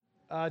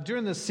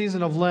During this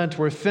season of Lent,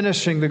 we're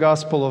finishing the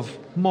Gospel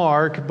of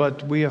Mark,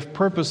 but we have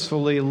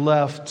purposefully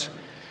left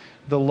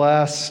the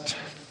last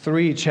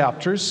 3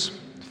 chapters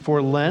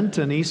for Lent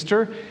and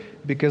Easter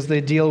because they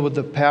deal with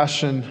the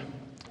passion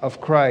of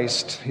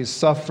Christ, His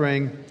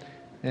suffering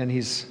and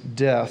His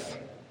death.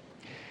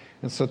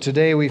 And so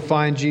today we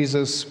find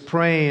Jesus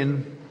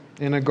praying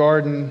in a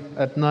garden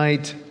at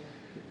night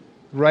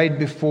right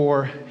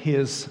before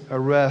His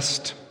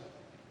arrest.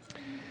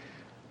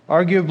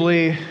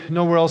 Arguably,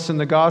 nowhere else in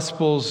the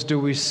Gospels do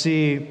we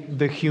see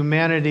the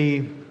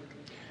humanity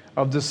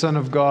of the Son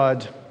of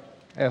God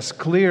as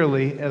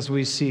clearly as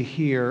we see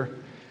here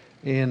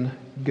in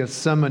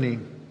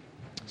Gethsemane.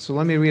 So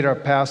let me read our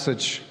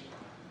passage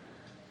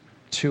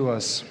to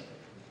us.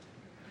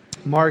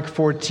 Mark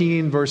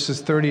 14, verses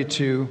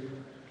 32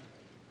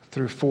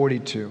 through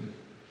 42.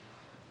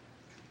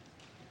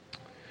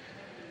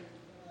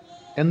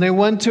 And they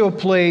went to a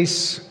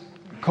place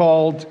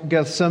called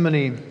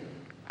Gethsemane,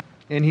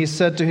 and He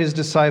said to His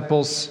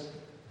disciples,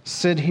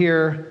 "Sit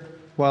here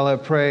while I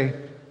pray."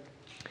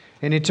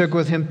 And He took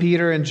with Him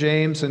Peter and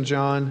James and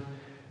John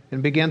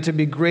and began to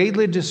be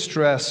greatly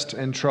distressed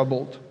and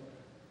troubled.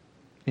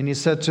 And He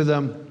said to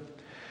them,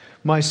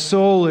 "My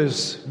soul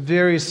is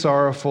very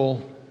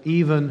sorrowful,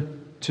 even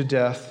to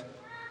death.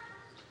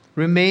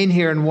 Remain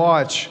here and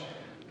watch."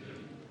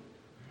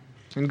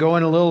 And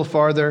going a little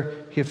farther,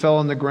 He fell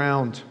on the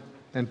ground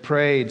and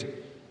prayed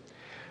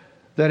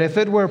that if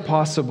it were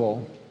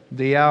possible,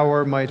 the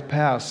hour might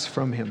pass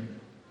from Him.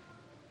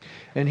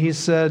 And He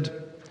said,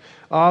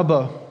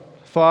 "Abba,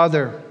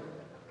 Father,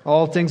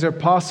 all things are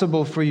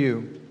possible for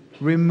you.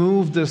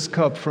 Remove this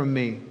cup from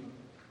me.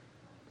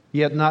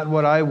 Yet not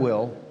what I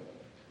will,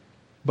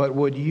 but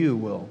what you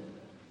will."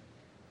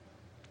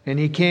 And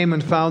He came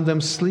and found them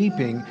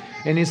sleeping.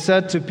 And He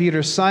said to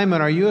Peter,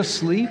 "Simon, are you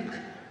asleep?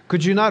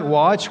 Could you not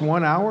watch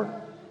 1 hour?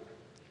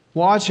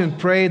 Watch and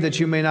pray that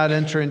you may not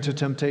enter into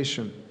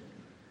temptation.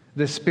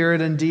 The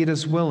spirit indeed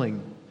is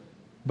willing,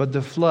 but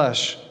the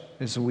flesh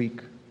is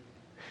weak."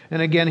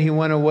 And again He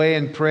went away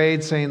and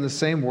prayed, saying the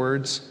same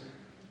words.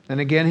 And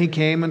again He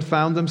came and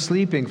found them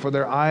sleeping, for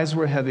their eyes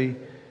were heavy,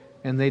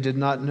 and they did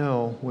not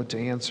know what to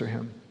answer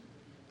Him.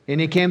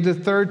 And He came the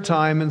 3rd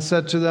time and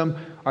said to them,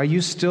 "Are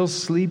you still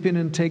sleeping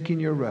and taking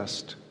your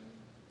rest?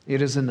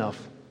 It is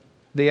enough.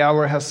 The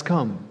hour has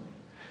come.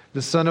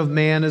 The Son of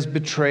Man is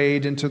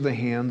betrayed into the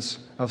hands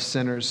of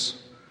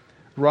sinners.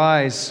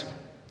 Rise,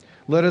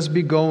 let us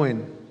be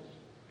going.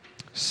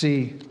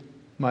 See,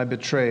 my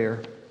betrayer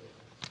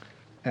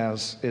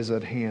is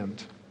at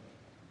hand."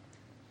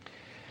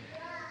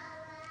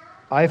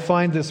 I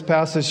find this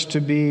passage to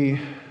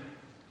be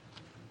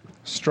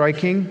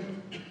striking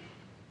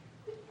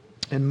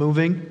and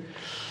moving.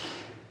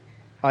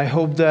 I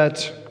hope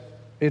that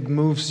it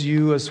moves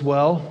you as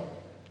well.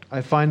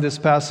 I find this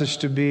passage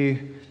to be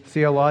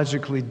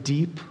theologically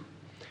deep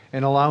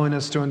and allowing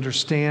us to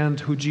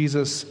understand who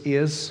Jesus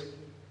is.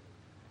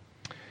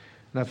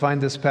 And I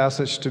find this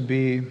passage to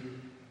be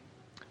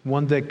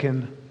one that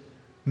can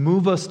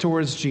move us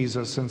towards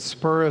Jesus and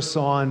spur us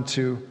on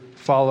to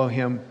follow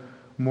Him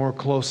more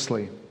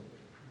closely.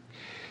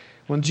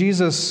 When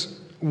Jesus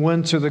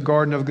went to the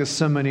Garden of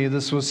Gethsemane,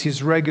 this was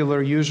His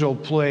regular, usual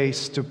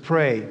place to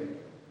pray.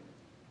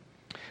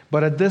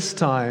 But at this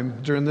time,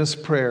 during this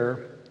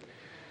prayer,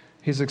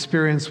 His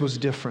experience was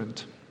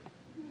different.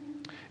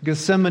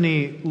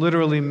 Gethsemane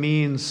literally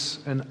means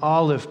an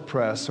olive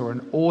press or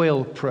an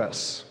oil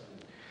press.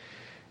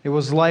 It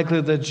was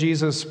likely that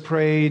Jesus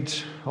prayed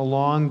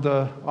along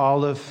the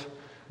olive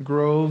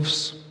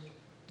groves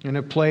in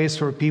a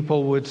place where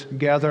people would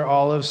gather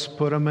olives,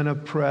 put them in a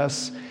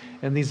press,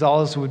 and these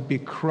olives would be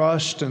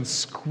crushed and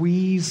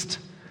squeezed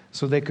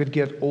so they could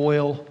get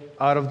oil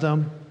out of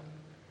them.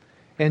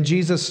 And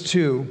Jesus,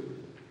 too,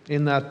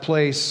 in that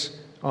place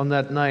on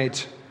that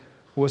night,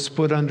 was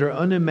put under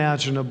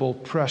unimaginable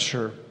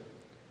pressure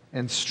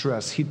and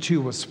stress. He, too,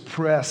 was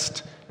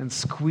pressed and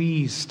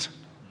squeezed.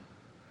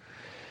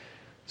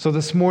 So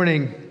this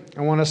morning,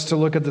 I want us to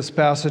look at this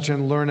passage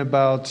and learn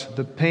about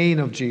the pain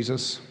of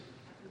Jesus.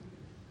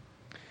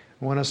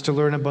 I want us to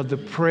learn about the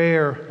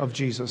prayer of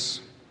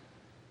Jesus.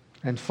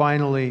 And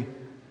finally,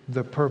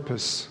 the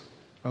purpose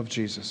of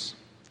Jesus.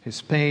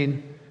 His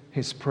pain,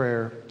 His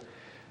prayer,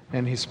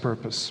 and His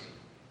purpose.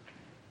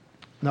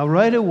 Now,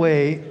 right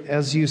away,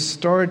 as you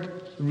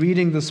start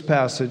reading this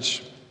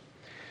passage,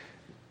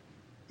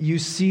 you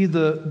see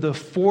the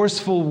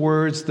forceful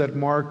words that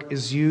Mark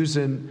is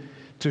using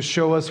to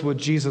show us what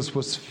Jesus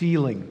was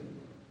feeling.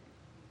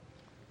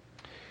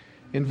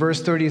 In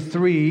verse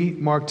 33,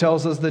 Mark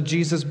tells us that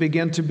Jesus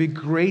began to be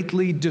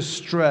greatly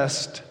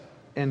distressed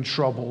and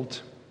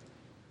troubled.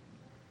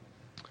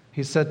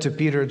 He said to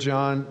Peter,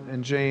 John,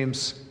 and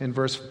James in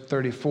verse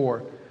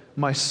 34,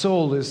 "My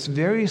soul is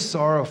very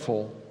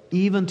sorrowful,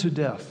 even to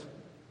death."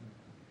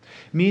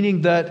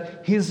 Meaning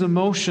that His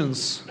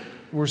emotions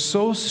were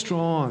so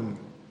strong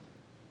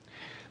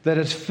that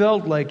it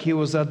felt like He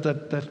was at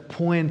that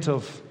point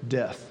of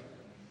death.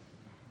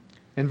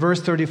 In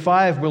verse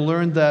 35, we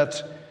learn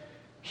that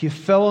He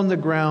fell on the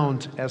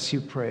ground as He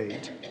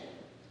prayed.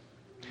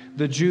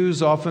 the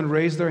Jews often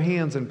raised their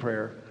hands in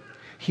prayer.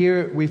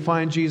 Here we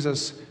find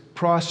Jesus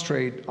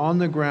prostrate on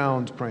the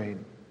ground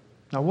praying.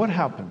 Now, what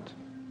happened?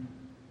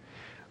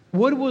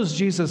 What was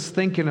Jesus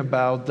thinking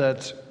about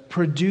that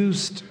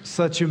produced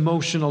such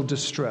emotional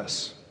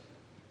distress?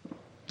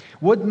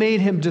 What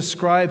made him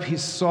describe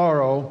his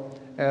sorrow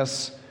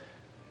as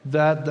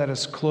that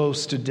is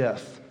close to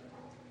death?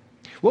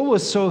 What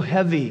was so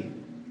heavy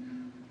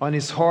on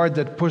his heart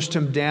that pushed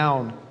him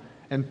down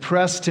and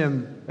pressed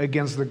him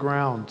against the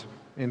ground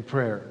in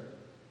prayer?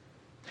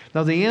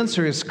 Now, the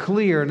answer is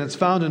clear, and it's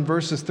found in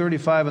verses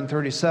 35 and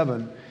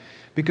 37,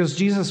 because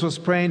Jesus was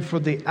praying for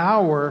the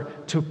hour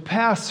to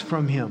pass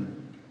from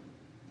him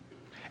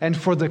and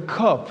for the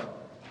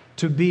cup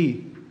to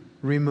be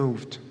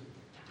removed.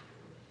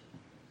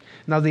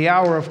 Now, the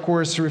hour, of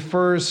course,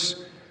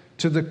 refers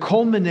to the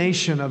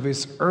culmination of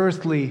his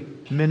earthly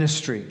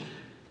ministry,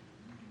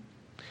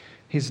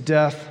 his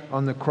death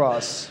on the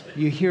cross.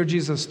 You hear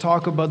Jesus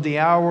talk about the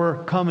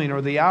hour coming,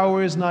 or the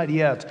hour is not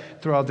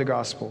yet, throughout the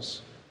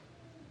Gospels.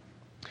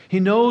 He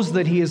knows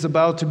that he is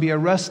about to be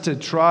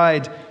arrested,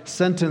 tried,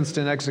 sentenced,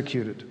 and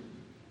executed.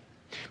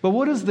 But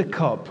what is the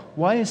cup?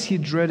 Why is he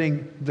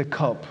dreading the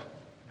cup?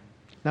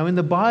 Now, in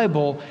the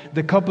Bible,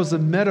 the cup is a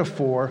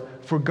metaphor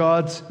for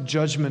God's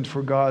judgment,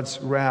 for God's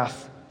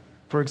wrath.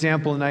 For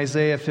example, in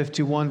Isaiah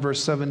 51,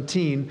 verse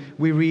 17,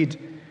 we read,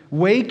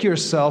 wake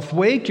yourself,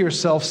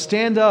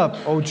 stand up,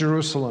 O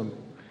Jerusalem,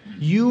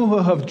 you who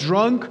have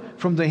drunk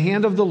from the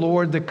hand of the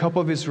Lord the cup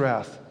of his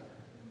wrath,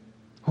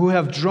 who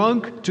have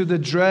drunk to the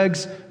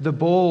dregs the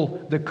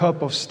bowl, the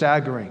cup of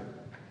staggering.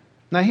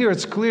 Now here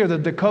it's clear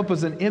that the cup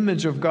is an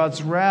image of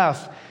God's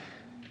wrath,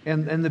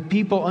 and the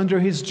people under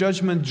his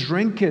judgment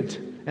drink it,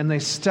 and they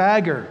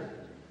stagger.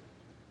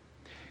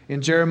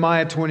 In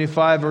Jeremiah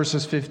 25,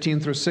 verses 15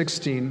 through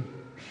 16,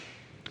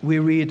 we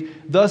read,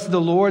 thus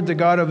the Lord, the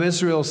God of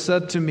Israel,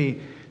 said to me,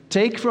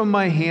 take from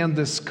my hand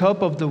this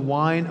cup of the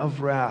wine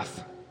of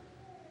wrath,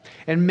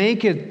 and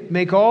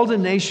make all the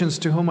nations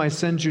to whom I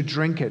send you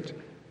drink it.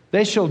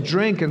 They shall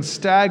drink and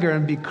stagger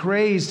and be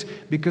crazed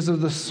because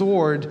of the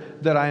sword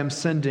that I am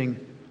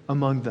sending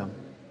among them.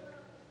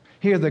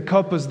 Here, the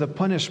cup is the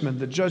punishment,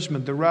 the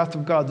judgment, the wrath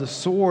of God, the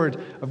sword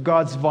of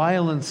God's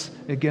violence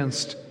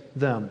against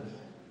them.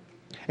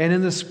 And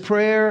in this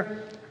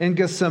prayer in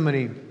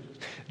Gethsemane,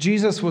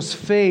 Jesus was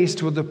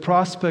faced with the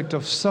prospect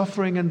of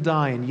suffering and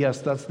dying.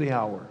 Yes, that's the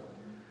hour.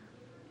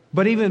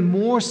 But even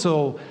more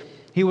so,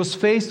 he was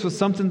faced with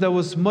something that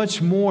was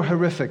much more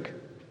horrific.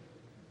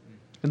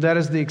 And that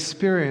is the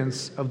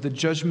experience of the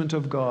judgment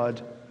of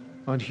God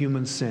on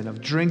human sin,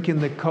 of drinking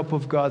the cup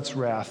of God's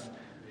wrath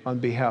on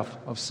behalf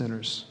of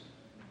sinners.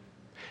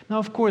 Now,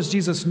 of course,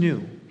 Jesus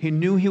knew. He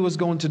knew he was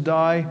going to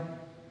die.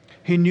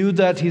 He knew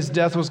that his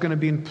death was going to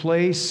be in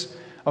place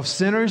of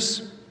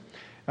sinners.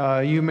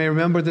 You may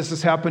remember this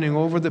is happening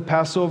over the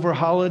Passover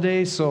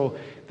holiday, so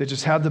they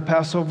just had the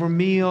Passover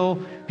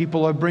meal.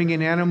 People are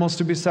bringing animals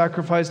to be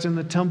sacrificed in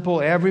the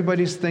temple.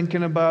 Everybody's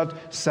thinking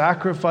about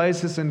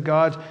sacrifices and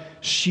God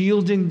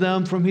shielding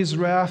them from his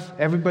wrath.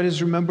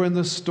 Everybody's remembering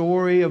the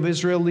story of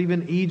Israel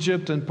leaving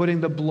Egypt and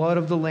putting the blood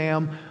of the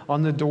lamb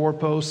on the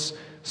doorposts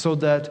so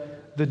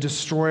that the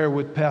destroyer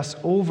would pass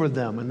over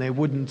them and they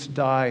wouldn't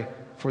die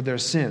for their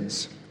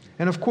sins.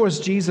 And of course,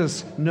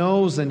 Jesus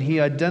knows and he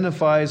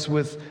identifies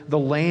with the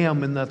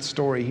lamb in that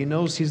story. He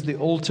knows he's the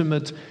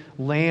ultimate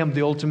lamb,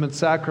 the ultimate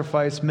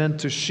sacrifice meant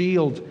to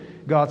shield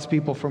God's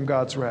people from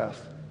God's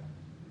wrath.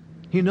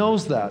 He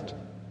knows that.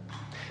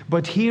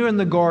 But here in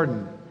the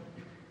garden,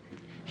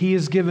 he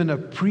is given a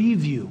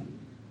preview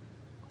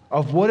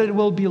of what it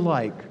will be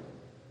like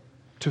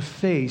to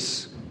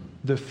face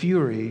the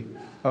fury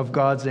of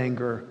God's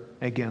anger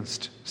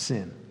against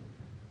sin.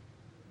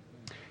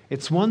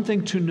 It's one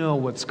thing to know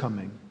what's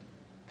coming,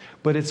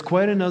 but it's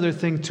quite another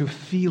thing to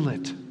feel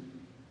it,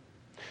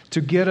 to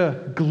get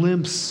a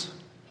glimpse,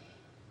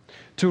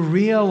 to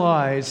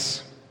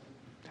realize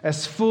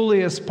as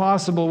fully as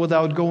possible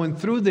without going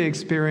through the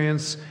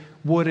experience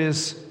what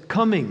is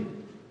coming.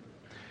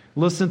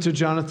 Listen to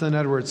Jonathan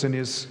Edwards in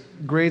his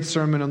great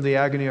sermon on the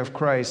agony of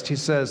Christ. He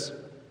says,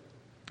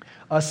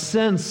 a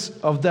sense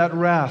of that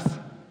wrath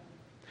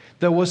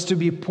that was to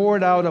be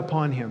poured out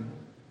upon him,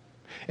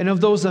 and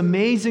of those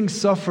amazing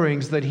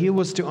sufferings that he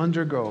was to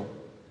undergo,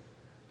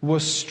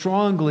 was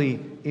strongly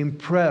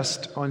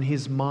impressed on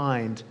his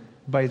mind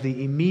by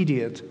the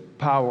immediate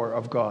power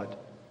of God,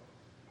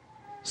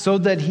 so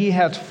that he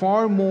had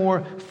far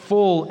more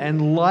full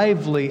and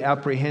lively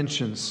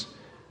apprehensions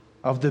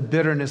of the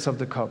bitterness of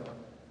the cup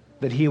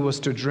that he was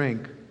to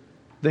drink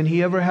than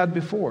he ever had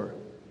before.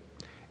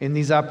 And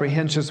these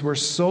apprehensions were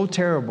so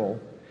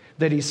terrible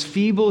that his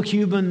feeble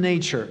human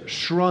nature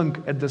shrunk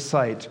at the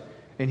sight,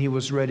 and he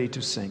was ready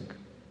to sink.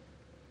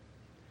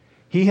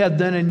 He had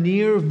then a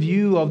near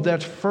view of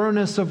that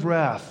furnace of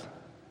wrath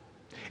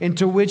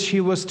into which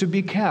he was to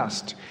be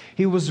cast.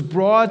 He was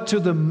brought to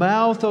the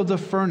mouth of the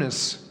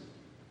furnace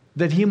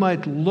that he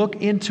might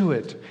look into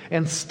it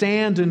and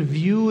stand and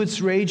view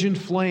its raging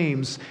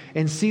flames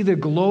and see the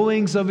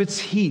glowings of its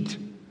heat,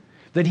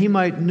 that he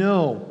might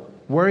know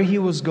where he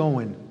was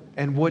going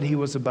and what he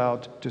was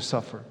about to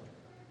suffer.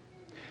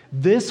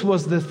 This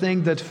was the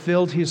thing that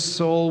filled his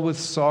soul with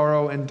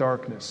sorrow and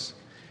darkness.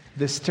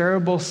 This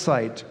terrible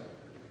sight,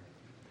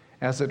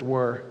 as it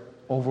were,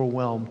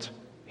 overwhelmed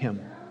him.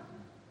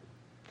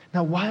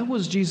 Now, why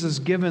was Jesus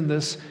given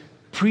this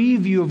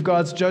preview of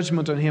God's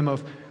judgment on him,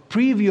 of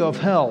preview of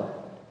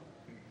hell?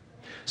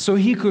 So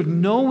he could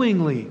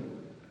knowingly,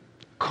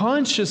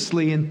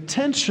 consciously,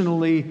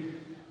 intentionally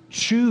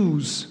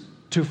choose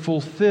to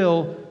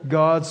fulfill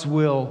God's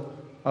will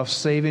of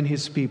saving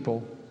his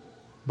people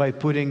by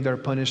putting their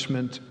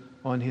punishment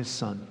on his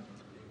Son.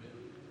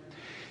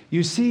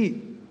 You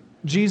see,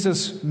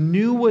 Jesus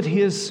knew what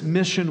his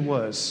mission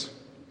was.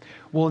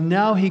 Well,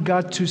 now he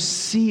got to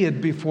see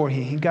it before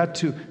him. He got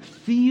to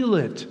feel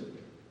it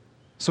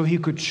so he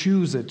could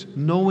choose it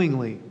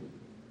knowingly,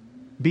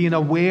 being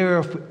aware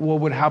of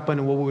what would happen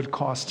and what would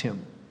cost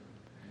him.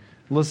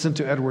 Listen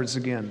to Edwards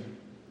again.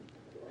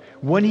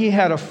 When he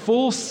had a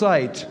full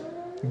sight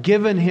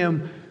given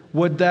him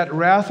what that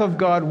wrath of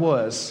God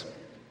was,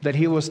 that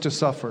he was to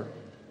suffer,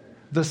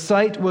 the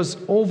sight was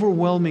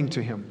overwhelming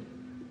to him.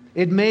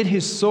 It made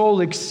his soul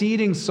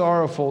exceeding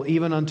sorrowful,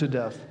 even unto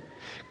death.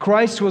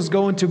 Christ was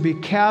going to be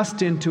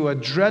cast into a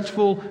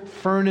dreadful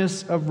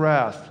furnace of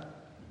wrath,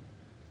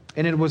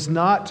 and it was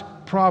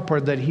not proper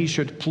that he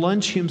should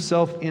plunge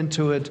himself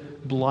into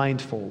it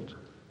blindfold,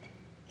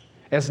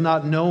 as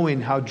not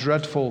knowing how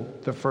dreadful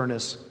the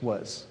furnace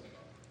was.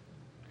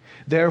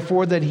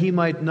 Therefore, that he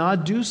might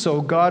not do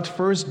so, God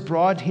first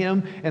brought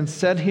him and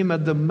set him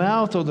at the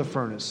mouth of the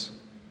furnace,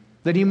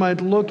 that he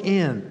might look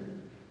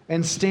in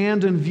and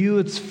stand and view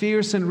its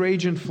fierce and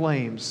raging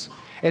flames,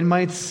 and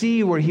might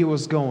see where he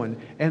was going,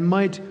 and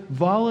might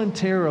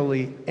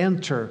voluntarily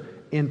enter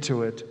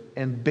into it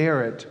and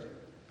bear it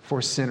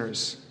for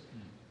sinners,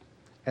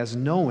 as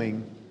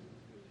knowing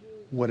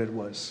what it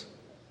was.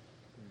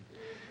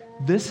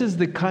 This is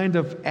the kind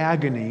of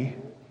agony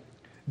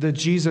that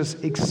Jesus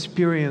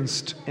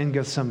experienced in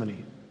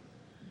Gethsemane.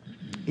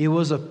 It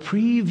was a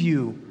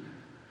preview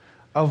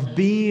of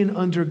being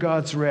under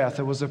God's wrath.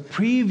 It was a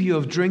preview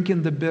of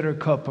drinking the bitter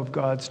cup of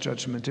God's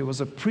judgment. It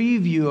was a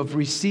preview of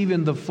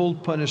receiving the full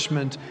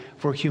punishment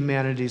for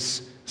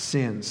humanity's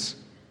sins.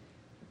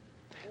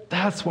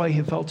 That's why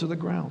he fell to the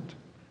ground.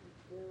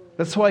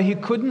 That's why he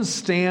couldn't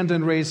stand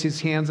and raise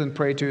his hands and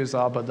pray to his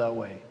Abba that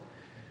way.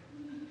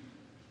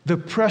 The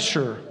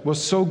pressure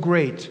was so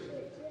great,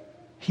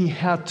 he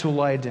had to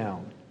lie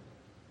down.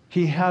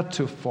 He had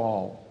to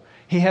fall.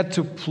 He had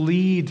to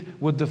plead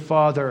with the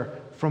Father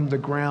from the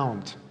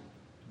ground.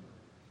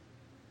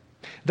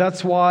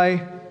 That's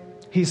why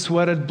he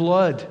sweated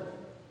blood,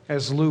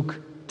 as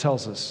Luke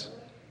tells us.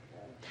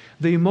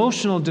 The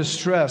emotional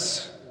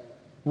distress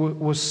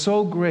was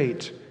so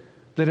great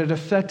that it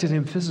affected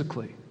him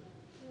physically.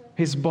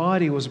 His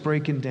body was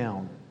breaking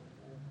down.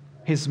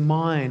 His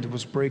mind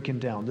was breaking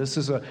down. This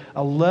is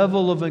a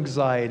level of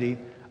anxiety,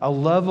 a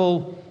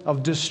level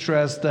of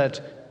distress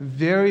that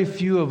very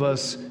few of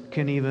us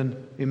can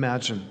even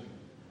imagine.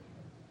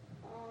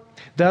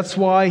 That's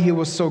why he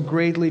was so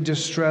greatly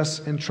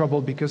distressed and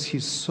troubled, because he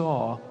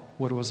saw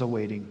what was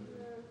awaiting.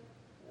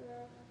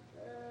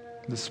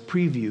 This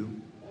preview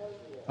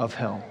of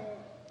hell.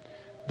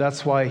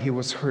 That's why he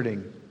was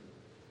hurting.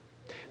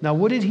 Now,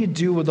 what did he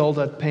do with all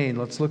that pain?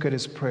 Let's look at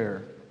his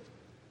prayer.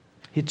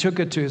 He took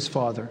it to his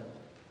Father.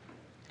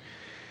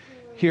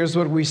 Here's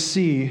what we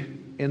see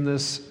in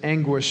this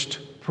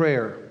anguished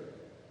prayer.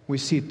 We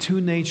see two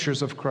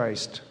natures of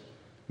Christ.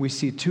 We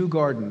see two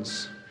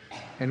gardens,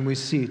 and we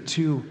see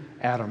two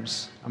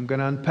Adams. I'm going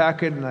to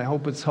unpack it, and I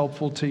hope it's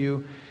helpful to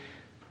you,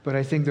 but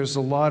I think there's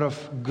a lot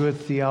of good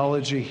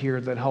theology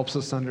here that helps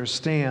us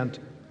understand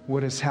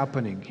what is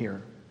happening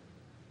here.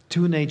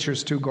 Two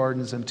natures, two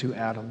gardens, and two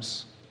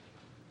Adams.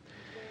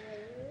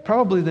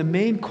 Probably the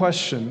main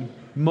question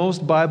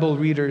most Bible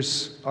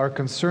readers are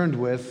concerned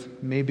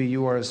with, maybe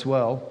you are as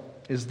well,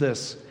 is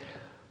this: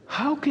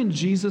 how can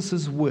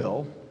Jesus'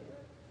 will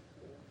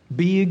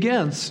be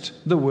against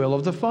the will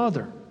of the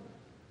Father?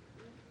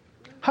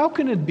 How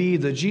can it be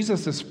that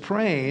Jesus is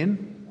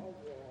praying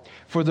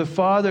for the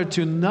Father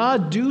to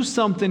not do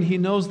something he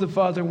knows the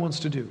Father wants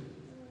to do?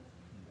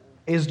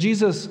 Is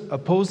Jesus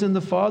opposing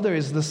the Father?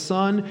 Is the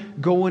Son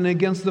going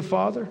against the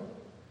Father?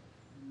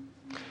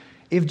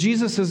 If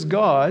Jesus is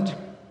God,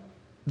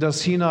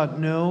 does he not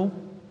know?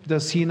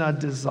 Does he not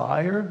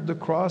desire the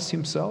cross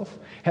himself?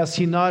 Has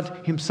he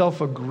not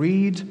himself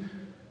agreed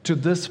to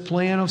this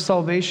plan of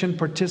salvation,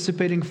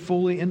 participating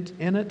fully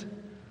in it?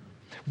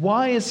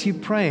 Why is he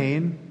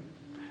praying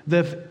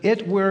that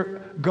if it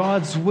were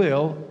God's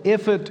will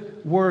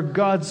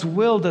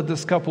that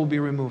this cup will be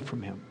removed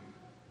from him?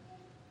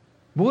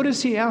 What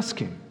is he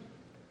asking?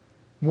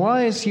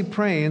 Why is he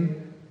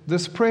praying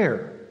this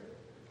prayer?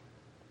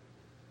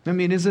 I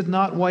mean, is it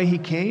not why he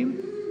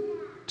came?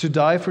 To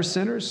die for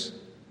sinners?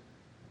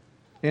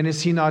 And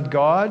is he not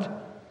God,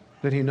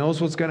 that he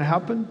knows what's going to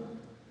happen?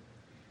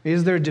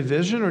 Is there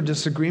division or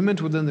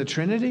disagreement within the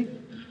Trinity?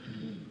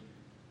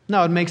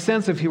 Now, it makes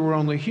sense if he were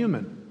only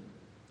human.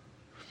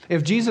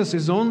 If Jesus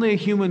is only a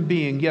human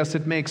being, yes,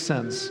 it makes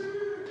sense.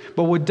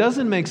 But what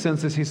doesn't make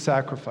sense is his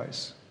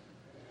sacrifice.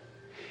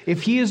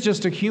 If he is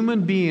just a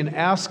human being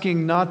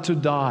asking not to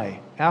die,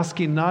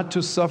 asking not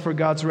to suffer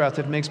God's wrath,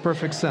 it makes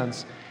perfect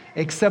sense.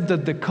 Except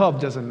that the cup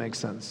doesn't make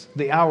sense.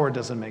 The hour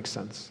doesn't make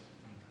sense.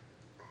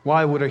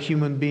 Why would a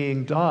human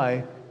being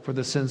die for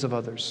the sins of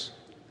others?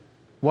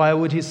 Why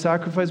would his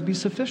sacrifice be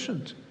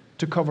sufficient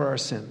to cover our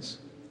sins?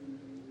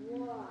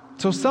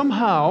 So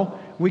somehow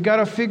we got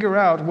to figure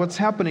out what's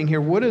happening here.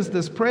 What is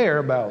this prayer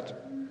about?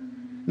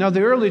 Now,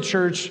 the early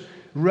church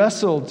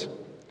wrestled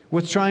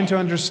with trying to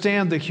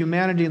understand the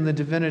humanity and the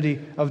divinity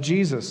of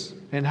Jesus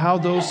and how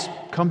those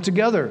come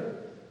together.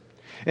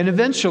 And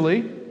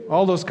eventually,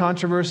 all those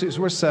controversies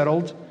were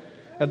settled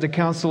at the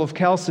Council of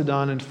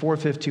Chalcedon in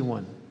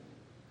 451.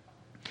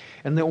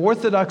 And the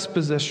Orthodox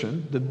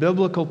position, the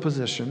biblical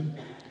position,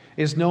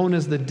 is known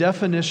as the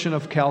definition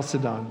of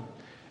Chalcedon.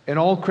 And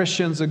all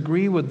Christians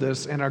agree with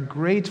this and are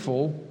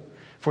grateful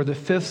for the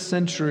 5th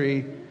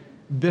century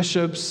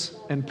bishops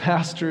and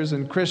pastors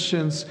and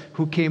Christians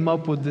who came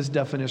up with this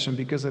definition,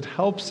 because it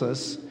helps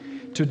us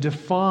to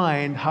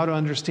define how to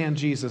understand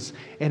Jesus,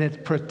 and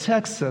it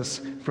protects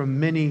us from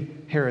many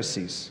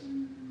heresies.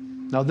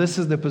 Now, this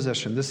is the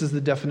position. This is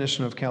the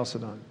definition of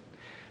Chalcedon.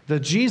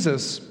 That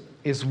Jesus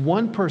is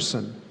one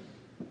person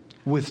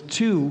with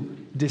two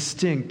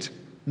distinct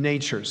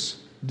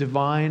natures,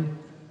 divine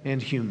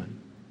and human.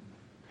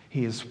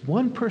 He is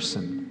one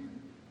person.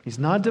 He's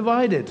not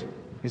divided.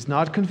 He's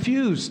not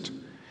confused.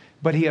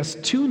 But he has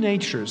two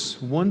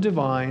natures, one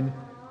divine,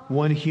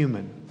 one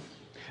human.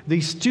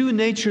 These two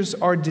natures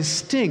are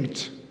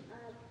distinct.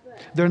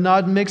 They're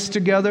not mixed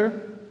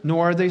together,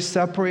 nor are they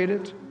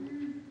separated.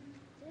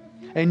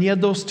 And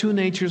yet those two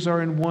natures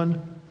are in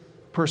one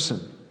person.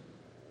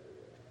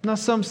 Now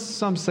some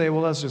say,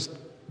 well, that's just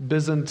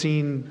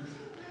Byzantine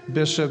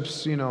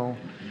bishops,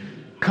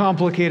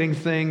 complicating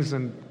things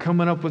and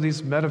coming up with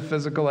these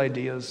metaphysical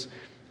ideas.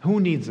 Who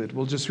needs it?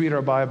 We'll just read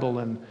our Bible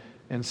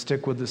and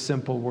stick with the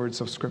simple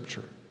words of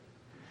Scripture.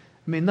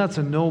 I mean, that's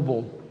a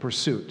noble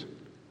pursuit.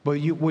 But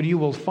what you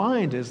will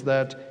find is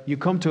that you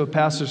come to a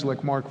passage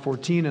like Mark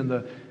 14 and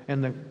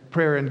the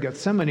prayer in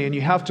Gethsemane, and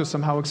you have to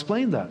somehow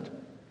explain that.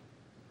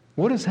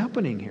 What is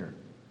happening here?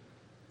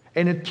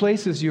 And it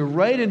places you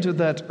right into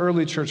that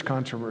early church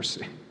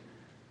controversy.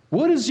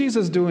 What is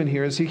Jesus doing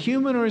here? Is he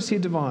human or is he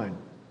divine?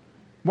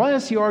 Why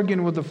is he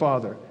arguing with the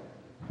Father?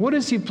 What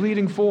is he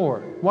pleading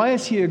for? Why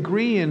is he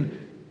agreeing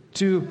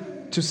to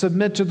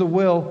submit to the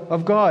will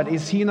of God?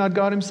 Is he not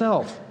God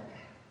himself?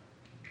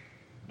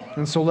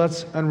 And so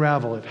let's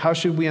unravel it. How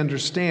should we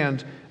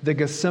understand the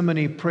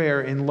Gethsemane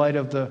prayer in light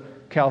of the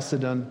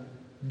Chalcedon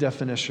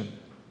definition?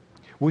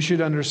 We should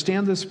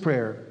understand this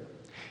prayer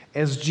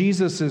as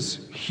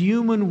Jesus'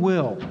 human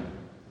will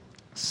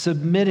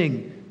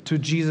submitting to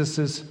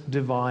Jesus'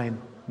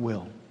 divine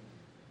will.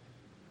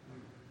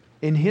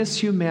 In his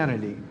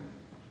humanity,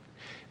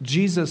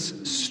 Jesus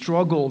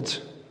struggled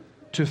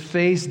to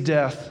face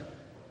death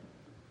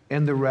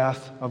and the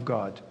wrath of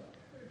God.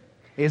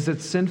 Is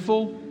it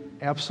sinful?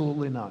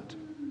 Absolutely not.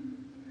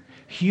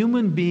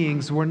 Human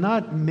beings were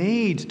not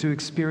made to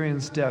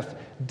experience death.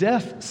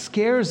 Death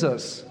scares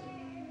us,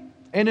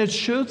 and it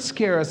should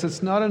scare us.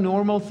 It's not a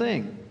normal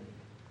thing.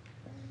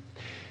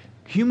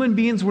 Human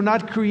beings were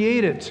not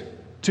created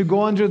to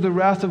go under the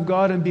wrath of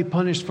God and be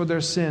punished for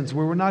their sins.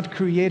 We were not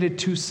created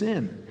to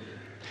sin.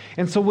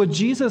 And so what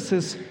Jesus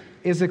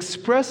is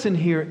expressing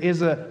here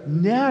is a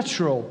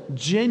natural,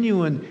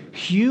 genuine,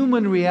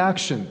 human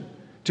reaction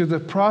to the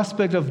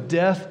prospect of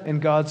death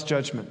and God's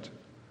judgment.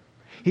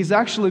 He's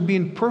actually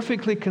being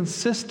perfectly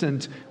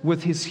consistent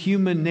with his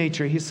human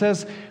nature. He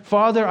says,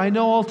 Father, I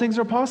know all things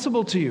are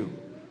possible to you.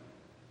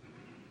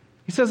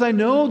 He says, I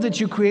know that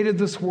you created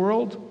this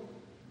world,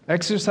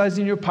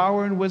 exercising your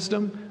power and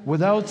wisdom,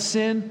 without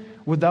sin,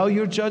 without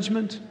your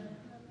judgment.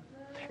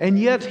 And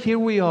yet here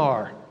we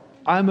are.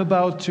 I'm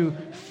about to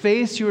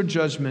face your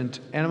judgment,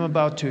 and I'm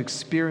about to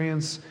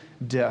experience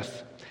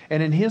death.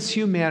 And in his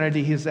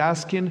humanity, he's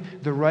asking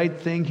the right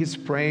thing. He's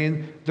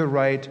praying the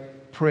right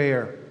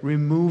prayer.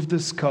 Remove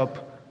this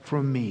cup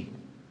from me.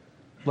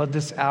 Let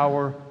this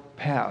hour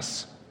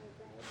pass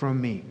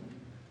from me.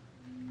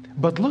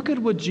 But look at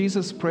what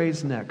Jesus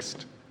prays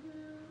next.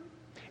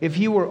 If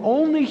he were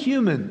only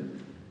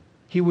human,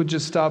 he would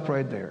just stop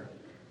right there.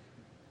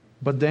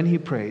 But then he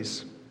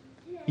prays,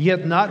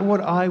 yet not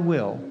what I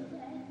will,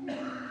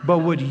 but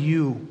what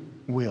you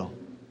will.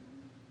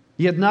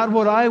 Yet not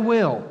what I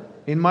will,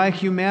 in my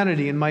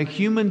humanity, in my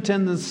human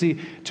tendency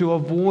to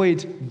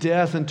avoid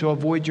death and to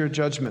avoid your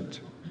judgment.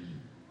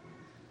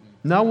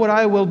 Not what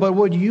I will, but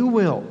what you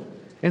will.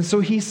 And so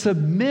he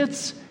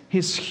submits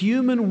his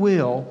human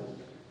will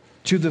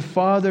to the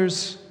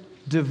Father's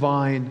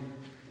divine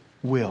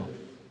will.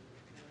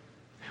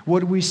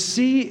 What we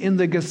see in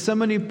the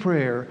Gethsemane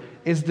prayer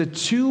is the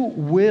two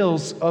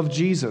wills of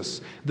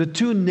Jesus, the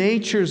two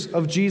natures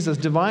of Jesus,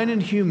 divine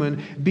and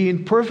human,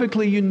 being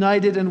perfectly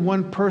united in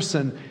one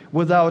person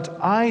without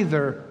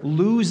either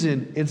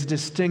losing its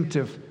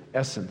distinctive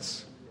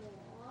essence.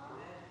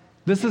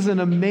 This is an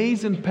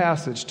amazing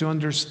passage to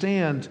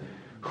understand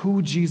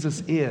who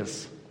Jesus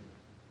is.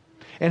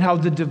 and how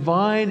the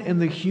divine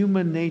and the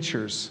human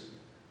natures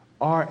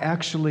are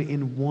actually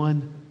in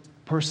one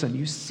person.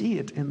 You see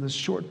it in this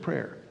short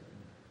prayer.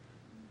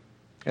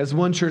 As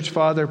one church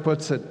father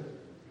puts it,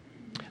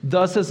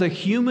 thus as a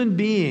human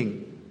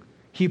being,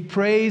 he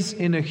prays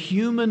in a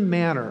human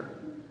manner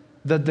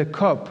that the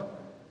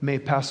cup may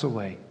pass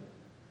away.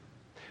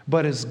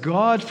 But as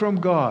God from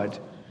God,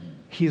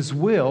 his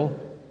will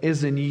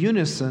is in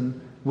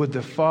unison with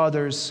the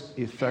Father's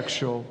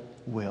effectual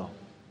will.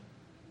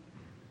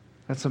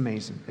 That's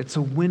amazing. It's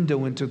a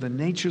window into the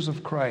natures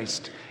of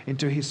Christ,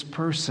 into his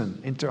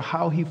person, into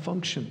how he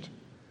functioned.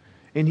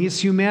 In his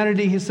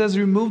humanity, he says,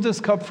 remove this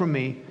cup from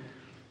me.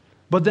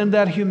 But then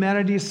that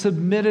humanity is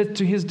submitted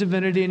to his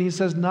divinity, and he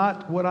says,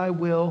 not what I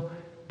will,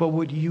 but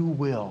what you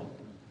will.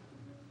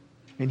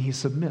 And he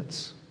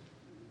submits.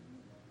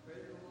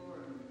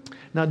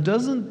 Now,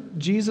 doesn't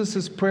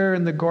Jesus' prayer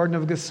in the Garden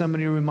of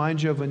Gethsemane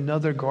remind you of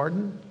another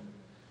garden?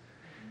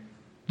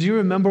 Do you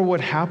remember what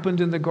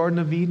happened in the Garden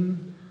of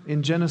Eden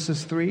in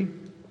Genesis 3?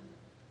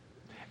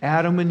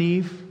 Adam and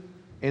Eve,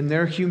 in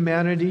their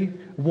humanity,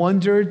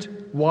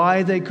 wondered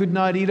why they could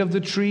not eat of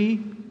the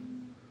tree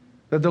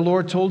that the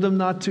Lord told them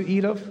not to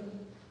eat of.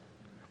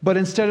 But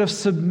instead of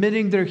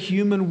submitting their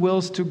human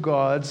wills to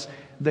God's,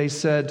 they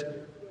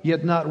said,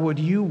 yet not what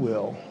you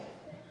will,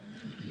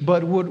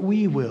 but what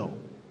we will.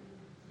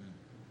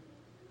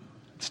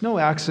 It's no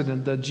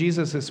accident that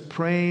Jesus is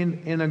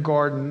praying in a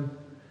garden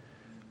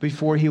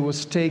before he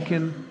was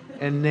taken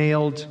and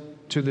nailed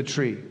to the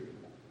tree.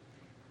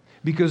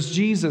 Because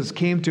Jesus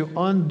came to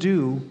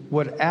undo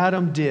what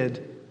Adam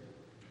did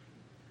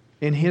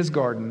in his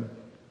garden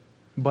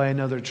by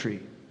another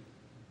tree.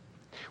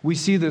 We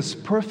see this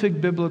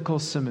perfect biblical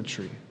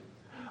symmetry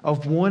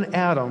of one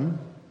Adam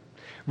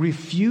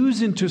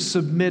refusing to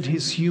submit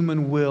his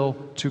human will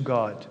to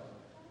God,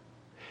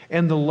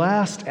 and the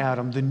last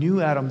Adam, the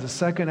new Adam, the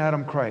second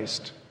Adam,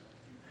 Christ,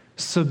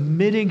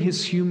 submitting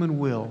his human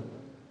will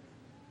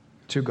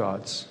to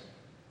God's.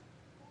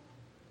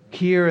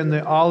 Here in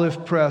the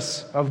olive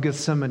press of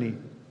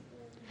Gethsemane,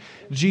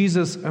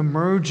 Jesus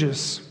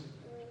emerges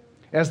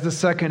as the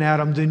second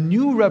Adam, the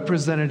new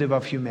representative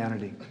of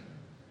humanity.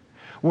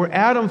 Where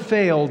Adam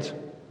failed,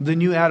 the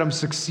new Adam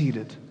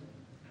succeeded.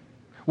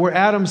 Where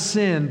Adam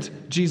sinned,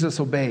 Jesus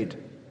obeyed.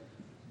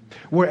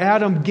 Where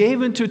Adam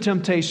gave into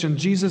temptation,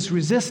 Jesus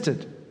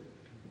resisted.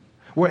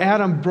 Where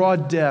Adam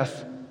brought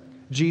death,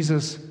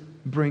 Jesus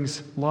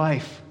brings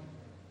life.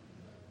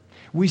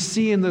 We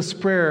see in this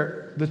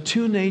prayer the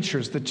two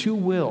natures, the two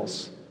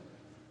wills,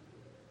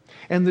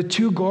 and the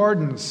two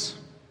gardens,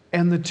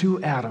 and the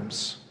two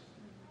Adams.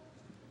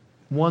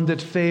 One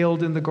that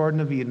failed in the Garden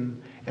of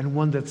Eden, and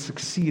one that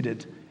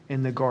succeeded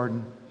in the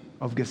Garden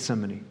of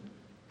Gethsemane.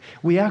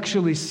 We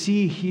actually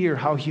see here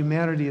how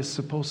humanity is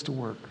supposed to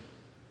work,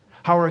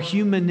 how our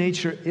human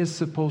nature is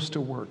supposed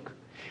to work.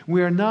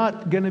 We are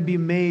not going to be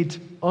made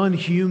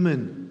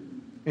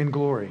unhuman in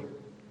glory.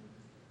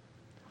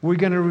 We're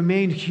going to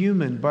remain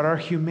human, but our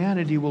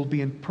humanity will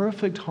be in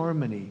perfect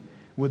harmony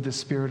with the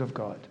Spirit of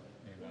God.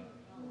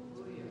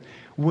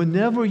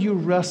 Whenever you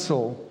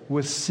wrestle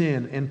with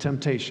sin and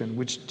temptation,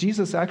 which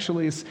Jesus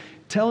actually is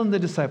telling the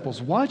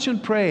disciples, watch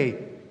and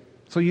pray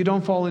so you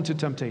don't fall into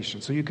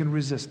temptation, so you can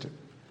resist it.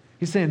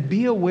 He's saying,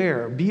 be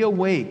aware, be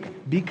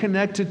awake, be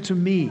connected to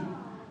me.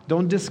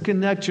 Don't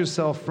disconnect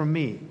yourself from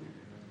me.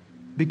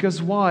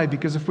 Because why?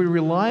 Because if we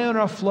rely on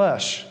our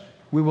flesh,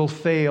 we will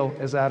fail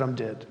as Adam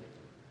did.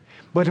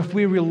 But if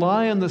we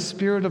rely on the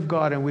Spirit of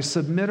God and we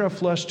submit our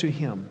flesh to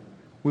Him,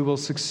 we will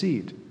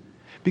succeed.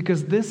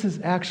 Because this is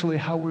actually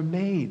how we're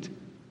made.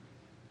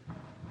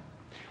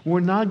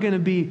 We're not going to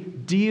be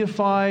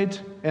deified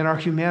and our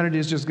humanity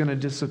is just going to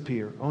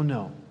disappear. Oh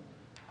no.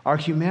 Our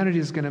humanity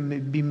is going to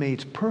be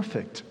made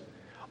perfect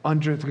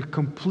under the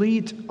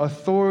complete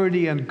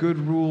authority and good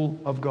rule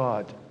of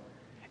God.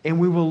 And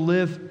we will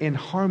live in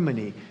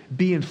harmony,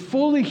 being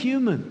fully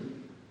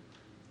human.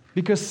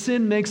 Because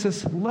sin makes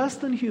us less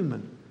than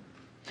human.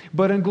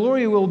 But in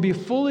glory we will be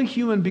fully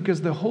human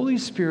because the Holy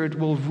Spirit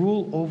will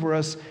rule over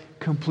us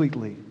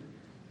completely.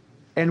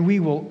 And we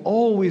will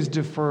always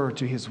defer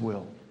to His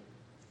will.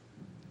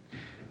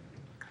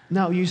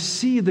 Now you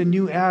see the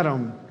new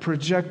Adam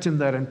projecting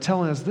that and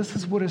telling us this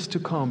is what is to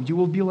come. You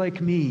will be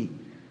like me.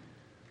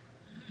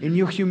 In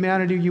your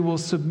humanity you will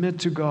submit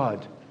to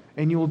God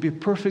and you will be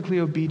perfectly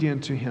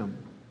obedient to Him.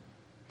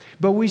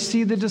 But we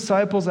see the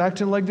disciples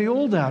acting like the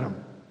old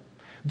Adam.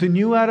 The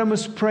new Adam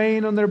is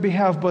praying on their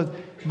behalf,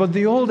 but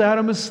the old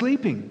Adam is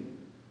sleeping.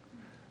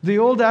 The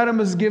old Adam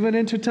is given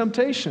into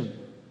temptation.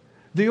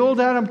 The old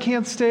Adam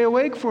can't stay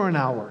awake for an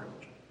hour.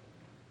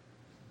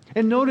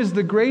 And notice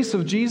the grace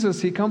of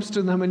Jesus. He comes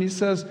to them and He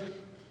says,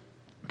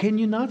 can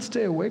you not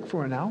stay awake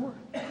for an hour?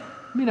 I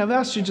mean, I've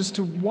asked you just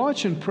to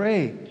watch and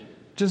pray.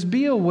 Just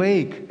be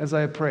awake as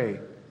I pray.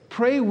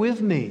 Pray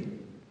with me.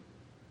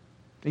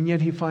 And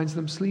yet He finds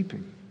them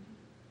sleeping.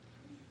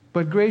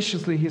 But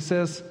graciously He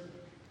says,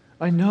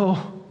 I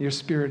know your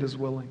spirit is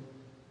willing,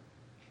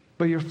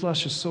 but your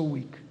flesh is so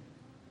weak.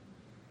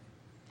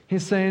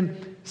 He's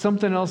saying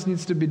something else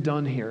needs to be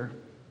done here.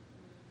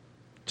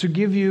 to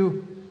give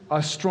you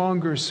a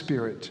stronger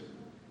spirit,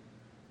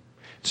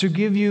 to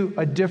give you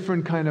a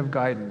different kind of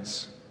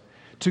guidance,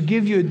 to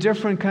give you a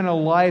different kind of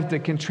life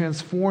that can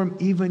transform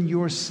even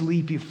your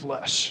sleepy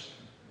flesh.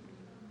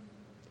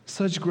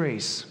 Such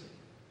grace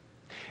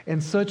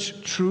and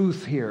such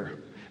truth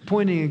here,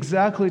 pointing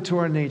exactly to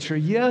our nature.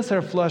 Yes,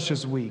 our flesh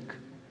is weak.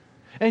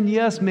 And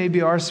yes,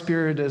 maybe our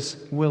spirit is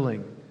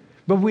willing.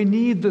 But we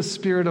need the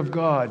Spirit of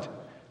God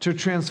to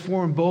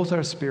transform both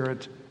our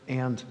spirit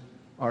and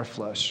our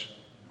flesh.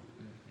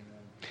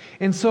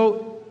 And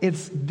so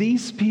it's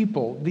these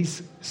people,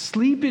 these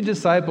sleepy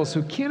disciples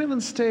who can't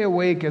even stay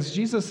awake as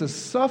Jesus is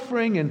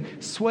suffering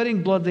and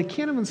sweating blood. They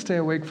can't even stay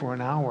awake for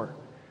an hour.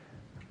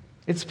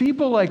 It's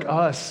people like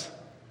us.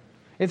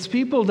 It's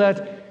people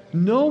that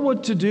know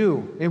what to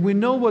do, and we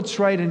know what's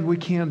right, and we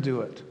can't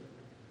do it.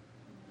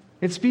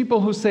 It's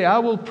people who say, I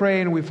will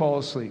pray, and we fall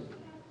asleep.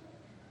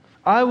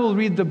 I will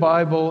read the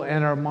Bible,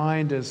 and our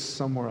mind is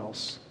somewhere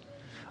else.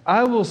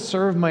 I will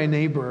serve my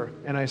neighbor,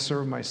 and I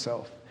serve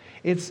myself.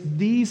 It's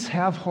these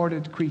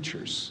half-hearted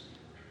creatures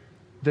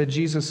that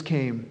Jesus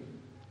came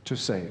to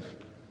save.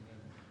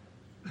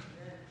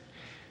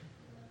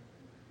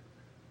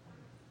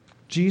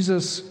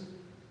 Jesus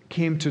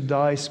came to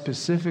die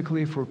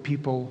specifically for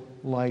people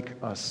like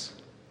us,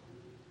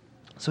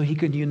 so he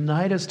could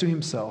unite us to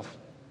himself,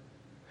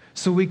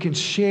 so we can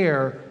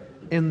share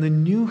in the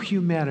new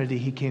humanity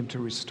he came to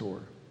restore.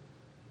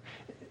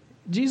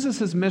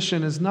 Jesus'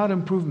 mission is not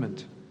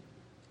improvement.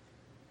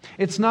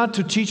 It's not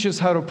to teach us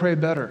how to pray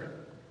better.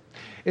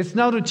 It's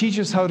not to teach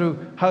us how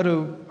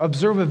to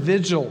observe a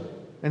vigil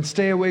and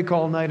stay awake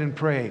all night and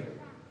pray.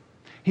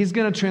 He's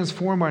going to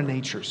transform our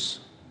natures.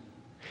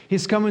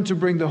 He's coming to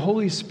bring the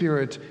Holy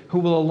Spirit, who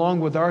will, along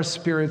with our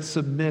spirit,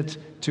 submit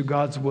to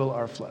God's will,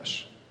 our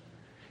flesh.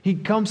 He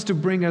comes to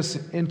bring us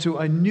into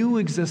a new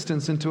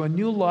existence, into a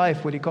new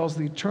life, what he calls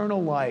the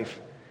eternal life,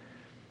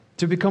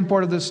 to become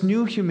part of this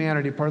new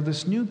humanity, part of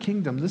this new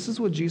kingdom. This is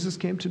what Jesus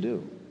came to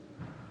do.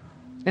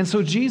 And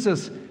so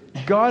Jesus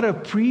got a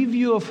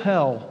preview of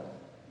hell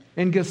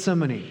in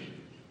Gethsemane,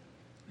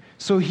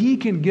 so he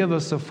can give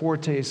us a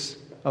foretaste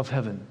of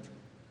heaven.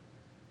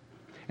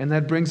 And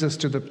that brings us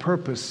to the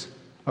purpose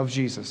of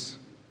Jesus.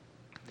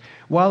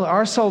 While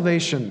our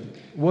salvation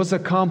was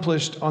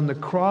accomplished on the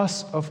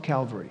cross of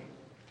Calvary,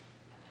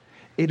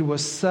 it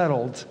was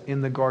settled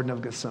in the Garden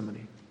of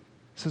Gethsemane.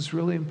 This is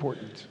really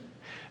important.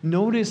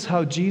 Notice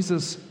how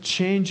Jesus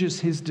changes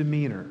his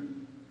demeanor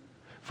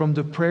from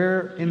the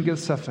prayer in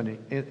Gethsemane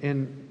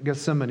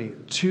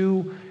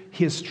to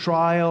his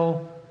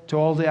trial, to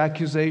all the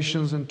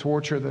accusations and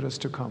torture that is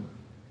to come.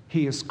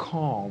 He is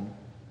calm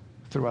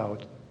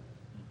throughout.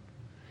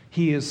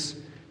 He is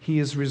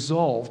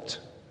resolved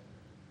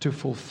to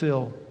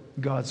fulfill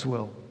God's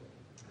will.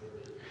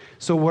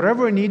 So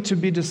whatever needed to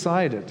be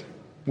decided,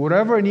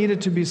 whatever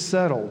needed to be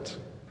settled,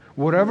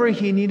 whatever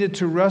he needed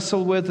to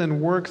wrestle with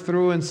and work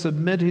through and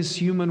submit his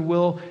human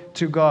will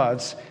to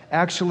God's,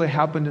 actually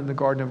happened in the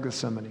Garden of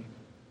Gethsemane.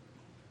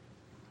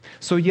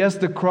 So yes,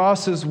 the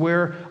cross is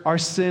where our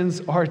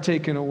sins are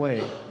taken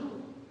away.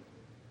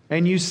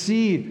 And you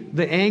see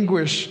the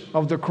anguish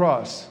of the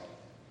cross.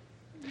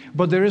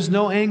 But there is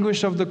no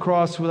anguish of the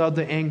cross without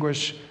the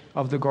anguish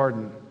of the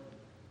garden.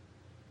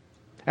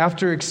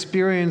 After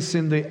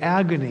experiencing the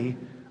agony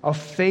of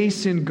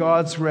facing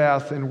God's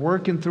wrath and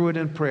working through it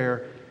in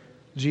prayer,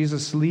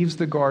 Jesus leaves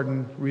the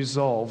garden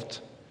resolved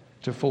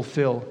to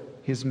fulfill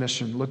his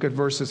mission. Look at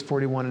verses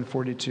 41 and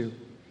 42.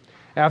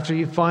 After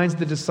he finds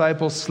the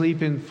disciples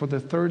sleeping for the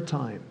third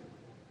time,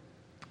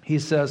 he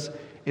says,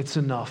 "It's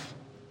enough.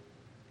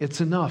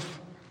 It's enough.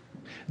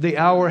 The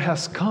hour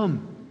has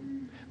come.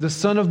 The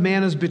Son of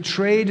Man is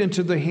betrayed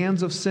into the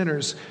hands of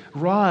sinners.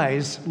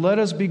 Rise, let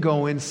us be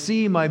going.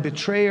 See, my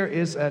betrayer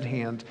is at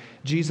hand."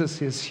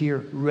 Jesus is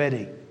here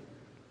ready,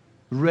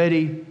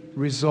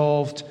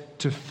 resolved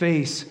to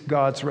face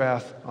God's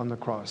wrath on the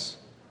cross.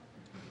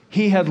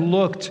 He had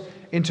looked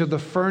into the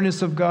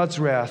furnace of God's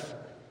wrath,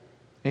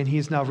 and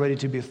he's now ready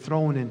to be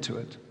thrown into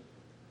it.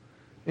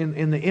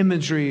 In the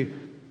imagery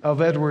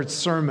of Edward's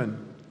sermon,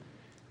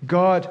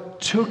 God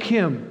took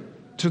him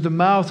to the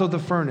mouth of the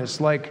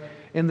furnace, like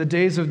in the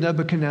days of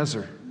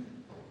Nebuchadnezzar,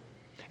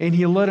 and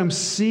he let him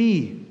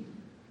see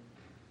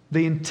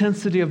the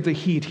intensity of the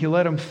heat. He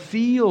let him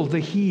feel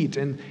the heat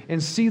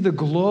and see the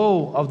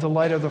glow of the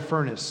light of the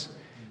furnace.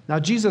 Now,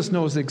 Jesus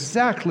knows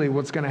exactly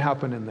what's going to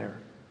happen in there.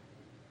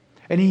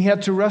 And he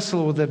had to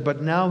wrestle with it,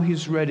 but now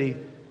he's ready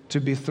to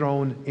be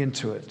thrown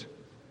into it.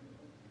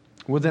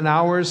 Within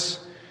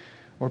hours,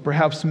 or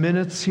perhaps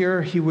minutes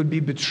here, he would be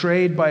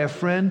betrayed by a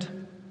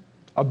friend,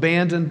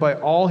 abandoned by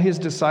all his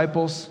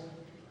disciples.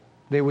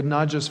 They would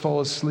not just fall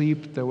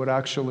asleep, they would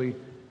actually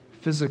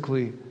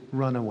physically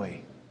run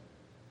away.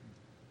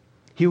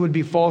 He would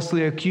be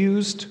falsely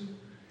accused.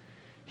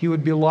 He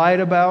would be lied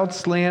about,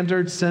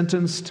 slandered,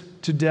 sentenced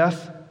to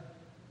death.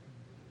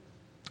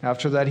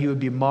 After that, he would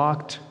be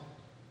mocked,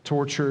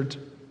 tortured,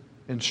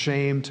 and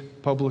shamed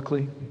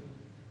publicly.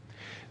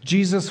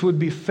 Jesus would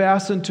be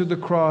fastened to the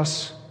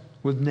cross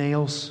with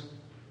nails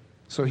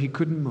so he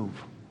couldn't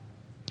move.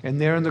 And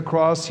there on the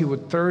cross, he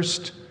would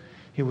thirst,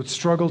 he would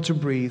struggle to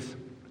breathe,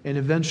 and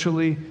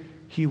eventually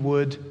he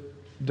would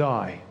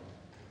die.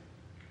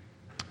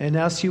 And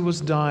as he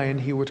was dying,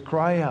 he would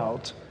cry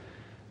out,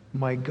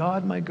 my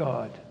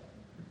God,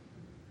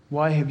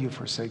 why have you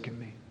forsaken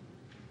me?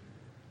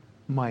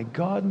 My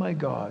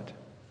God,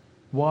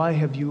 why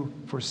have you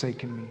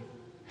forsaken me?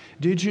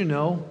 Did you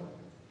know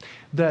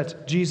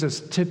that Jesus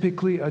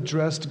typically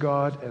addressed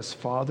God as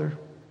Father?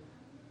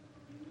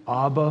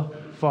 Abba,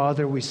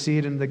 Father, we see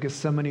it in the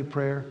Gethsemane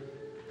prayer.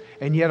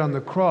 And yet on the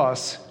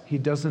cross, he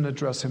doesn't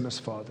address him as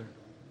Father.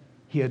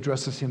 He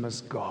addresses him as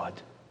God.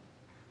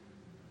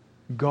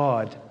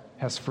 God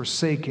has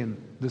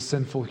forsaken the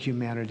sinful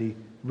humanity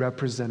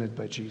represented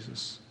by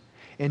Jesus.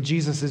 And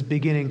Jesus is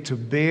beginning to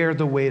bear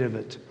the weight of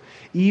it.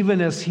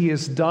 Even as he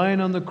is dying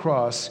on the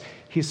cross,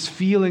 he's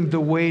feeling the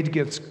weight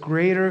gets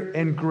greater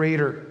and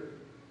greater.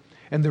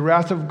 And the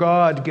wrath of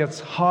God gets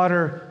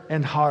hotter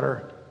and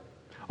hotter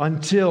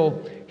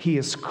until he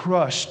is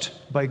crushed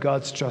by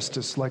God's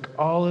justice like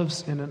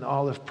olives in an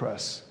olive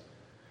press.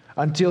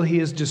 Until he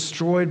is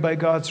destroyed by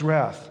God's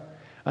wrath.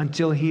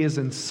 Until he is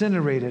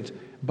incinerated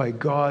by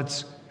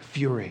God's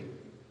fury.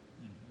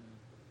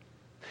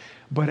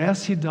 But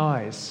as he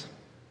dies,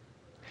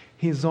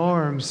 his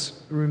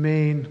arms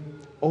remain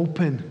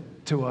open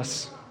to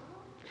us,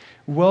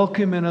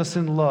 welcoming us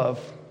in love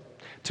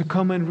to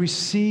come and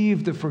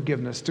receive the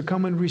forgiveness, to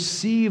come and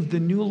receive the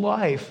new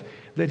life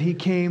that he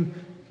came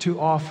to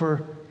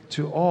offer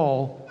to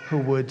all who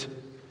would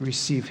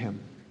receive him.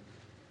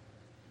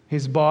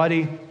 His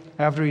body,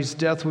 after his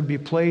death, would be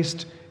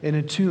placed in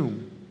a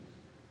tomb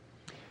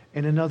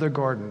in another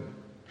garden.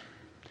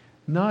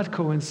 Not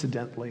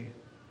coincidentally,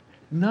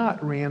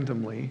 not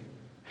randomly,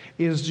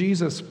 is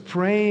Jesus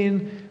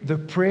praying the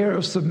prayer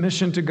of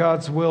submission to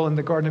God's will in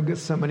the Garden of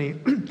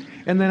Gethsemane.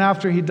 And then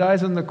after he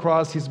dies on the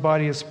cross, his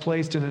body is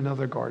placed in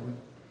another garden.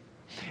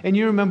 And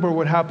you remember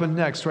what happened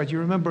next, right? You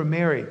remember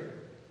Mary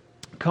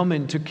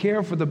coming to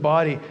care for the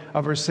body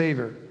of her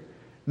Savior.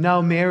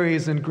 Now Mary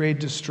is in great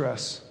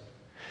distress.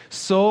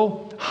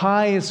 So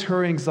high is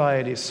her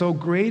anxiety, so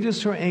great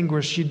is her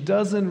anguish, she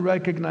doesn't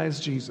recognize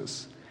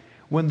Jesus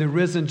when the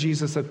risen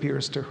Jesus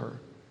appears to her.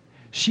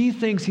 She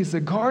thinks he's a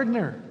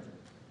gardener.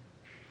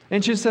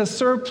 And she says,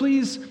 "Sir,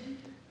 please,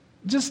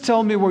 just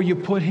tell me where you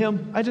put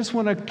him. I just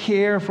want to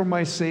care for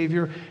my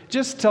Savior.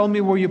 Just tell me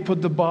where you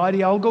put the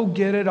body. I'll go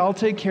get it. I'll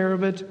take care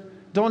of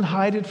it. Don't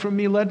hide it from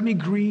me. Let me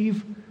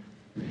grieve."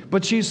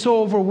 But she's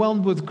so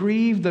overwhelmed with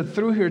grief that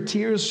through her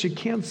tears, she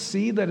can't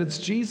see that it's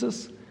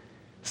Jesus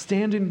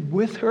standing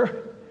with her.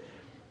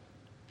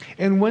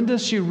 And when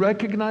does she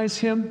recognize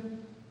him?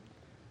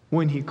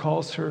 When he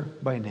calls her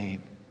by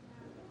name.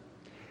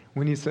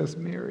 When he says,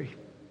 "Mary."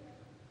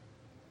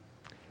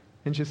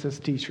 And she says,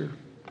 "Teacher."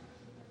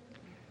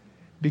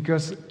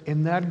 Because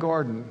in that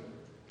garden,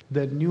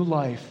 that new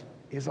life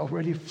is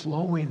already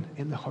flowing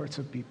in the hearts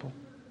of people.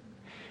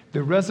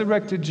 The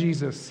resurrected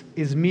Jesus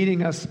is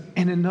meeting us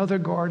in another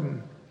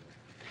garden.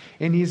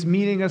 And he's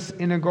meeting us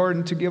in a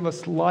garden to give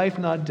us life,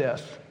 not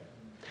death.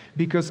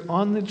 Because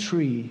on the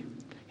tree,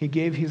 he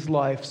gave his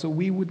life so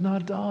we would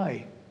not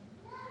die,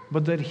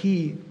 but that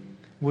he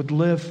would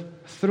live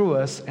through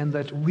us and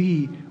that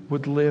we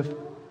would live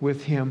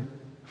with him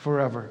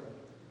forever.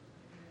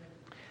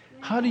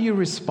 How do you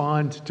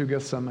respond to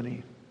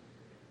Gethsemane?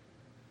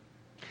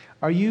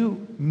 Are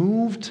you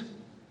moved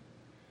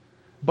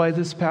by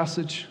this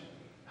passage?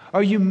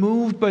 Are you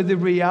moved by the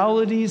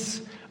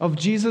realities of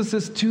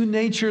Jesus' two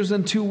natures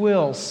and two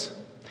wills,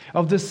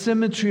 of the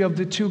symmetry of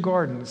the two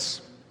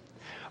gardens,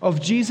 of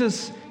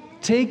Jesus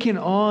taking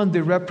on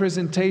the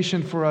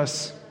representation for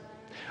us,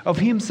 of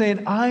him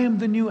saying, "I am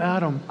the new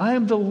Adam. I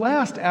am the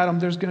last Adam.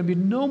 There's going to be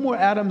no more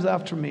Adams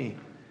after me,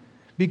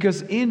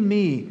 because in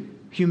me,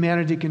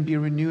 humanity can be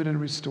renewed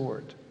and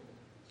restored."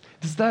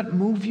 Does that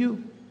move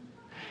you?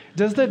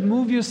 Does that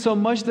move you so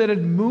much that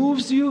it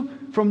moves you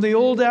from the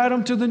old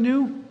Adam to the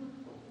new?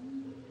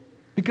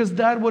 Because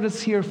that's what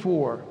it's here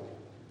for.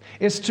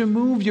 It's to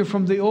move you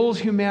from the old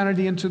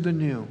humanity into the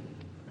new.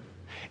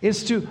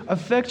 It's to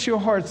affect your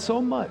heart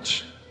so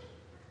much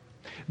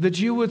that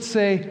you would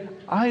say,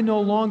 "I no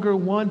longer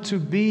want to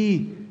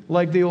be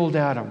like the old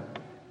Adam.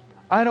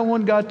 I don't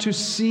want God to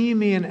see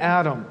me in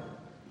Adam.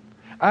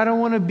 I don't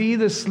want to be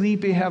the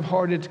sleepy,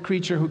 half-hearted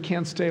creature who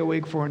can't stay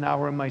awake for an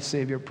hour in my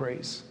Savior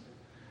praise.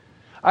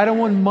 I don't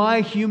want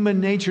my human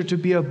nature to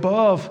be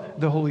above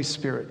the Holy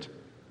Spirit.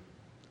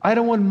 I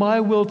don't want my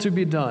will to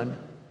be done.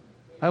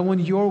 I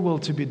want your will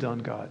to be done,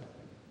 God."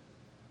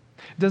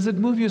 Does it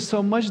move you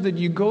so much that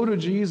you go to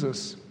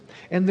Jesus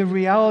and the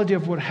reality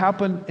of what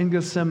happened in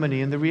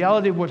Gethsemane and the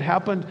reality of what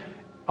happened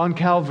on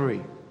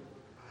Calvary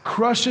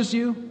crushes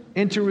you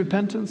into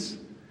repentance?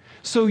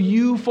 So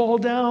you fall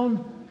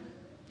down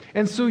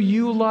and so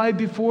you lie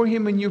before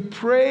him and you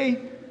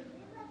pray.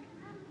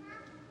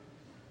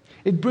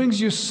 It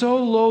brings you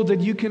so low that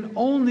you can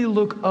only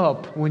look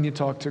up when you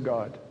talk to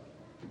God.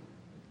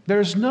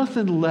 There's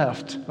nothing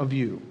left of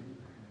you.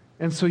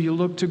 And so you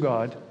look to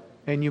God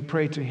and you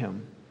pray to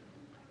him.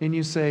 And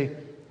you say,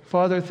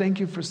 "Father, thank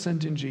you for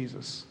sending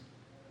Jesus.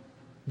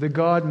 the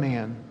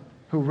God-man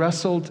who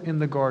wrestled in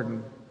the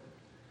garden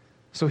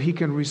so he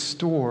can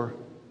restore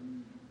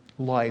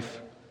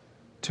life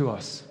to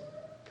us.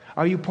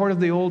 Are you part of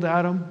the old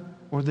Adam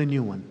or the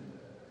new one?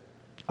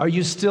 Are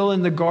you still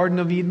in the Garden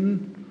of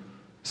Eden,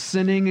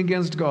 sinning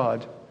against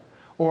God?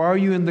 Or are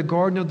you in the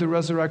garden of the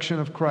resurrection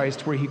of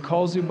Christ, where he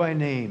calls you by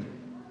name,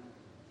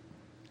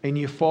 and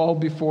you fall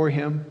before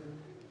him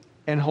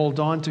and hold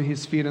on to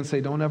his feet and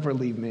say, don't ever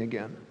leave me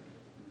again?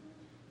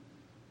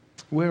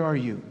 Where are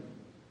you?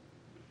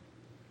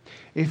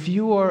 If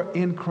you are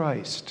in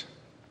Christ,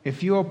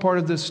 if you are part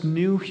of this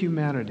new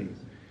humanity,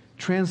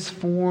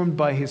 transformed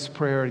by his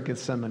prayer at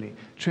Gethsemane,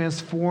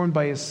 transformed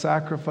by his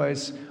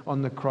sacrifice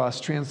on the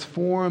cross,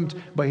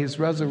 transformed by his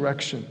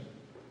resurrection,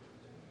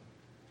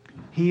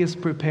 he is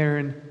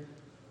preparing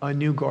a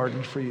new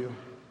garden for you.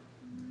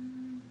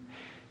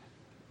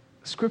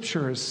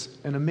 Scripture is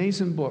an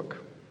amazing book.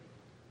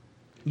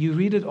 You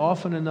read it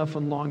often enough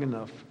and long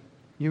enough,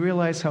 you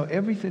realize how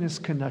everything is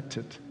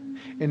connected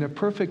in a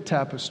perfect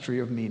tapestry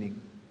of meaning.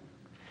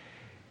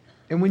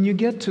 And when you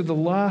get to the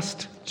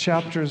last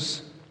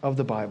chapters of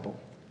the Bible,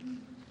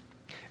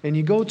 and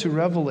you go to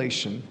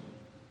Revelation,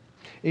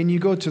 and you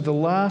go to the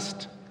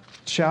last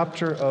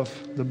chapter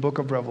of the book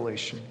of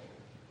Revelation,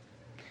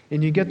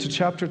 and you get to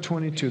chapter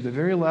 22, the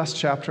very last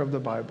chapter of the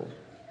Bible,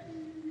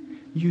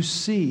 you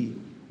see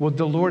what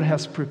the Lord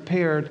has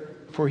prepared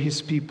for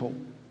his people.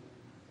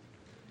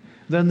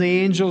 Then the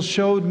angel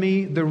showed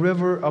me the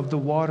river of the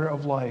water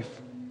of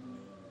life,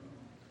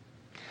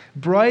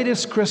 bright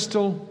as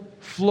crystal,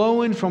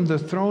 flowing from the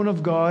throne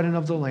of God and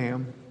of the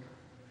Lamb,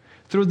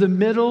 through the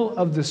middle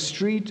of the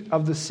street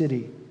of the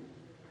city.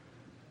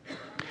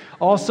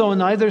 Also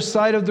on either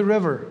side of the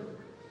river,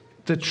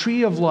 the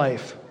tree of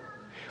life,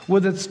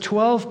 with its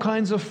 12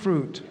 kinds of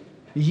fruit,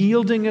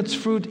 yielding its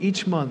fruit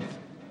each month.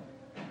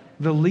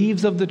 The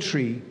leaves of the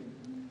tree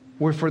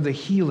were for the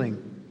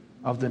healing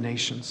of the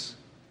nations.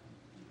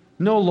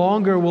 No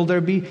longer will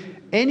there be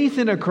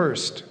anything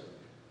accursed,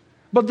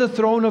 but the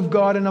throne of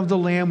God and of the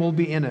Lamb will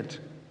be in it,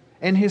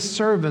 and his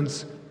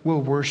servants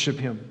will worship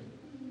him.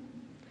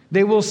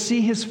 They will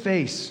see his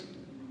face,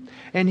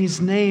 and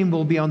his name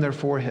will be on their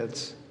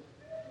foreheads,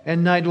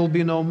 and night will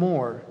be no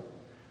more.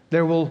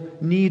 They will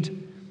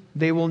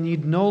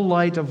need no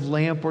light of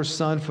lamp or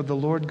sun, for the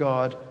Lord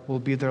God will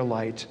be their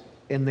light,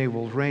 and they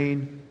will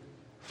reign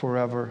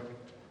forever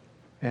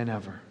and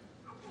ever.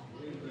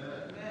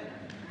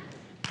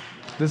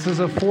 This is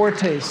a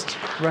foretaste,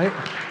 right?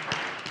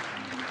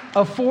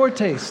 A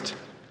foretaste,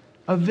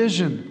 a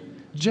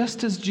vision.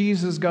 Just as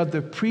Jesus got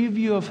the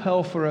preview of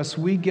hell for us,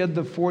 we get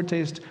the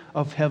foretaste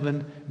of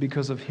heaven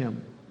because of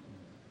him.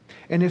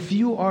 And if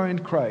you are in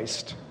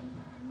Christ,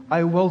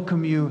 I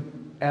welcome you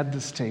at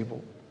this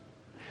table.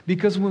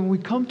 Because when we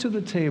come to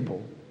the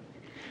table,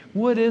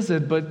 what is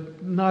it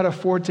but not a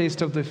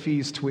foretaste of the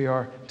feast we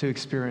are to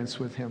experience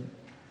with him?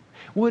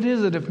 What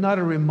is it if not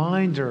a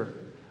reminder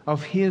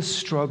of his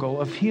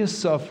struggle, of his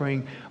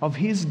suffering, of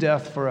his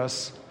death for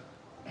us,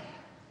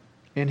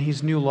 and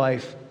his new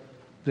life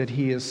that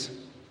he is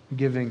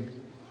giving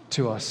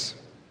to us?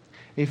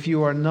 If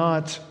you are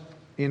not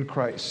in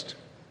Christ,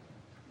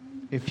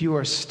 if you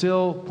are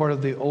still part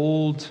of the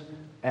old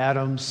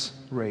Adam's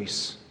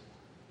race,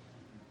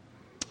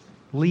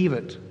 leave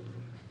it.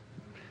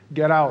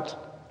 Get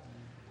out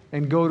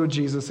and go to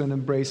Jesus and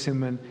embrace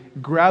him and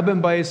grab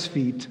him by his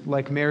feet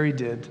like Mary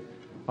did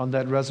on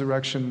that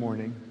resurrection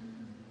morning,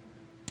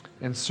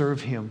 and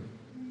serve him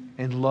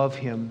and love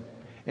him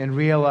and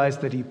realize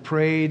that he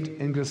prayed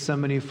in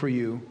Gethsemane for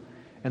you,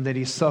 and that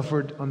he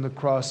suffered on the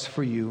cross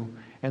for you,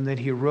 and that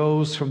he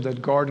rose from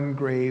that garden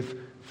grave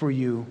for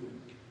you,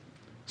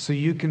 so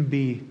you can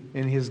be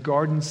in his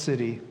garden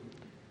city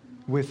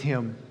with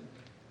him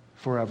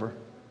forever.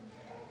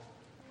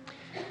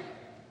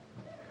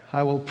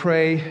 I will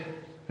pray,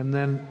 and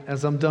then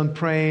as I'm done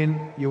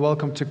praying, you're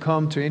welcome to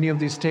come to any of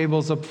these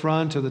tables up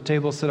front or the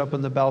tables set up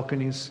on the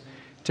balconies.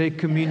 Take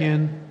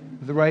communion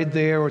right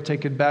there, or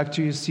take it back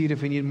to your seat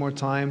if you need more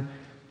time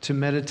to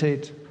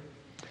meditate.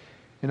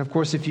 And of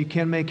course, if you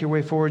can make your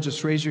way forward,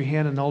 just raise your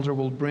hand and an elder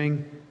will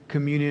bring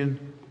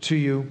communion to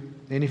you.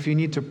 And if you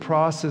need to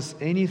process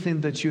anything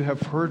that you have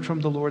heard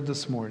from the Lord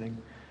this morning,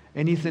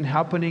 anything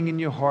happening in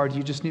your heart,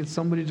 you just need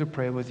somebody to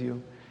pray with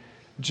you,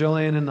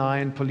 Jillian and I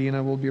and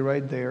Paulina will be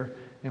right there,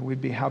 and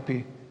we'd be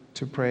happy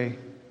to pray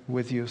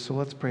with you. So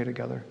let's pray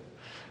together.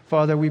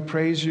 Father, we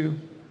praise you.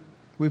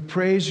 We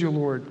praise you,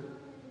 Lord,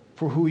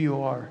 for who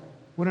you are.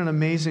 What an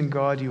amazing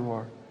God you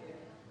are.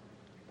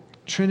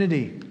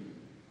 Trinity,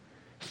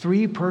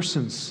 3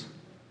 persons,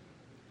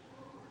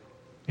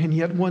 and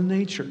yet one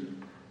nature.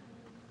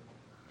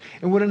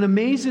 And what an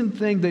amazing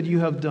thing that you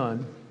have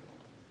done,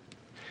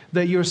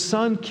 that your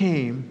Son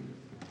came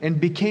and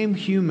became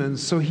human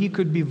so he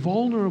could be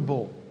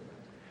vulnerable,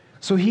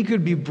 so he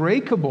could be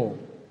breakable,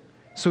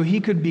 so he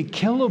could be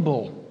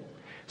killable,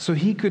 so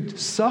he could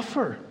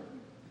suffer.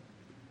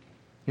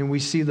 And we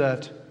see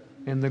that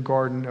in the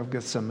Garden of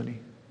Gethsemane.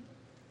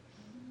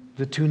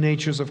 The 2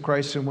 natures of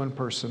Christ in one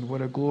person.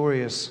 What a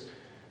glorious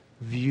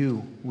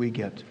view we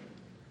get.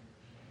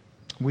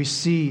 We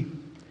see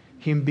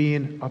him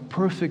being a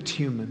perfect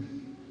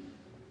human.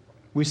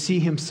 We see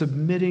him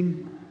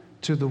submitting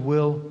to the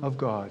will of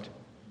God.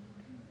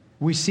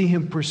 We see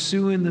him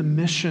pursuing the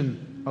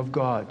mission of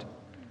God,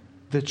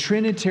 the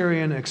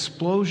Trinitarian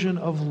explosion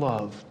of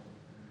love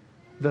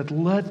that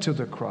led to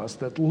the cross,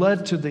 that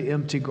led to the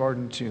empty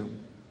garden tomb.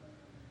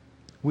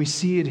 We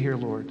see it here,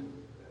 Lord.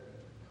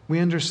 We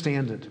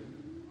understand it.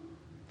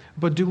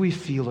 But do we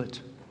feel it?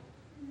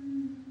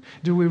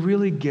 Do we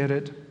really get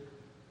it?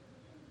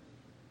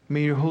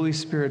 May your Holy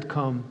Spirit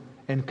come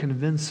and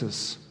convince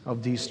us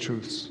of these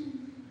truths.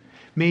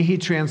 May he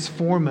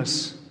transform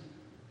us.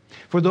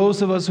 For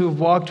those of us who have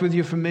walked with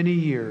you for many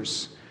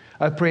years,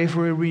 I pray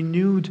for a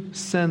renewed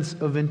sense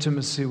of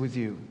intimacy with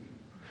you,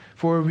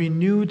 for a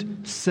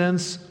renewed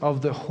sense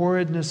of the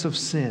horridness of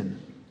sin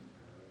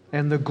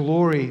and the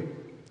glory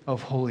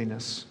of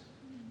holiness.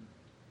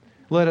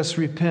 Let us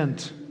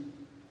repent.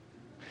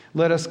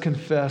 Let us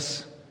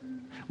confess.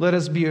 Let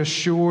us be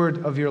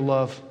assured of your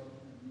love.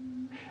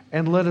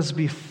 And let us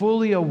be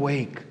fully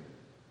awake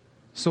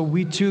so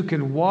we too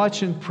can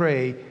watch and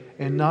pray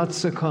and not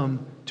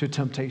succumb to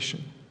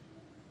temptation.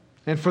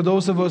 And for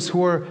those of us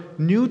who are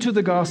new to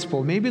the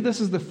gospel, maybe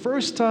this is the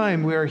first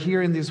time we are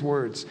hearing these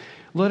words,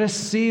 let us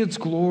see its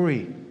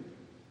glory.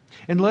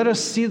 And let us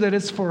see that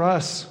it's for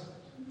us,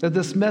 that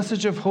this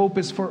message of hope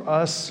is for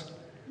us.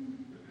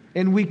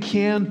 And we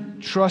can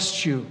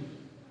trust you.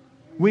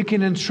 We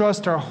can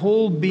entrust our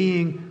whole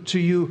being to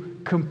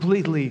you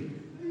completely,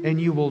 and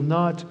you will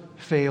not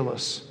fail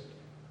us.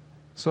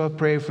 So I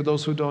pray for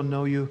those who don't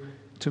know you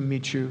to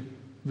meet you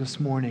this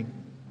morning.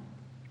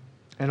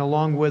 And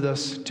along with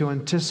us to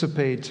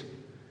anticipate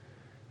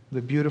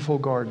the beautiful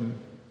garden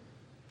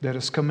that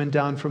is coming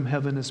down from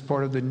heaven as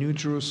part of the New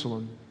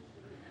Jerusalem,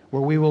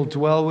 where we will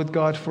dwell with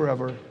God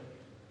forever,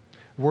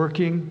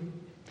 working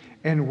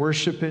and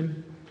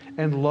worshiping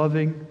and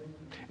loving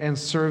and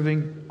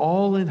serving,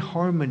 all in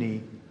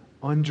harmony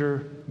under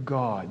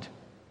God.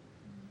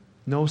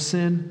 No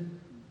sin,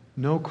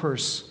 no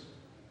curse,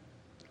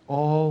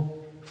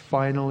 all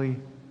finally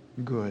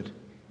good.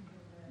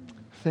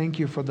 Thank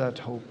you for that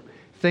hope.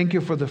 Thank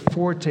you for the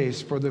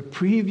foretaste, for the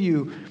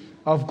preview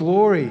of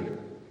glory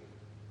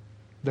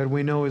that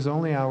we know is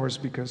only ours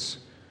because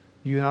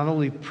you not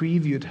only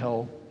previewed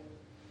hell,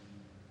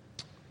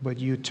 but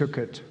you took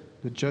it,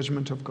 the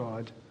judgment of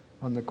God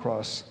on the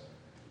cross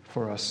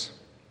for us.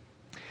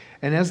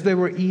 And as they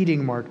were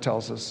eating, Mark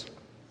tells us,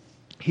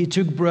 he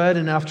took bread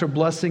and after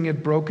blessing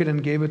it, broke it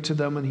and gave it to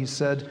them. And he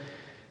said,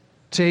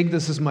 "Take,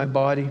 this is my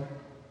body."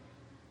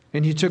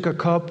 And he took a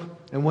cup,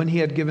 and when he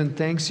had given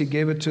thanks, he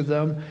gave it to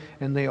them,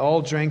 and they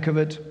all drank of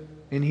it.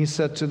 And he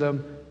said to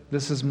them,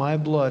 "This is my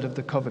blood of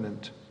the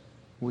covenant,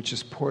 which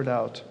is poured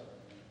out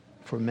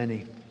for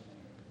many."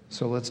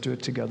 So let's do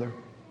it together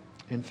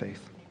in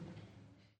faith.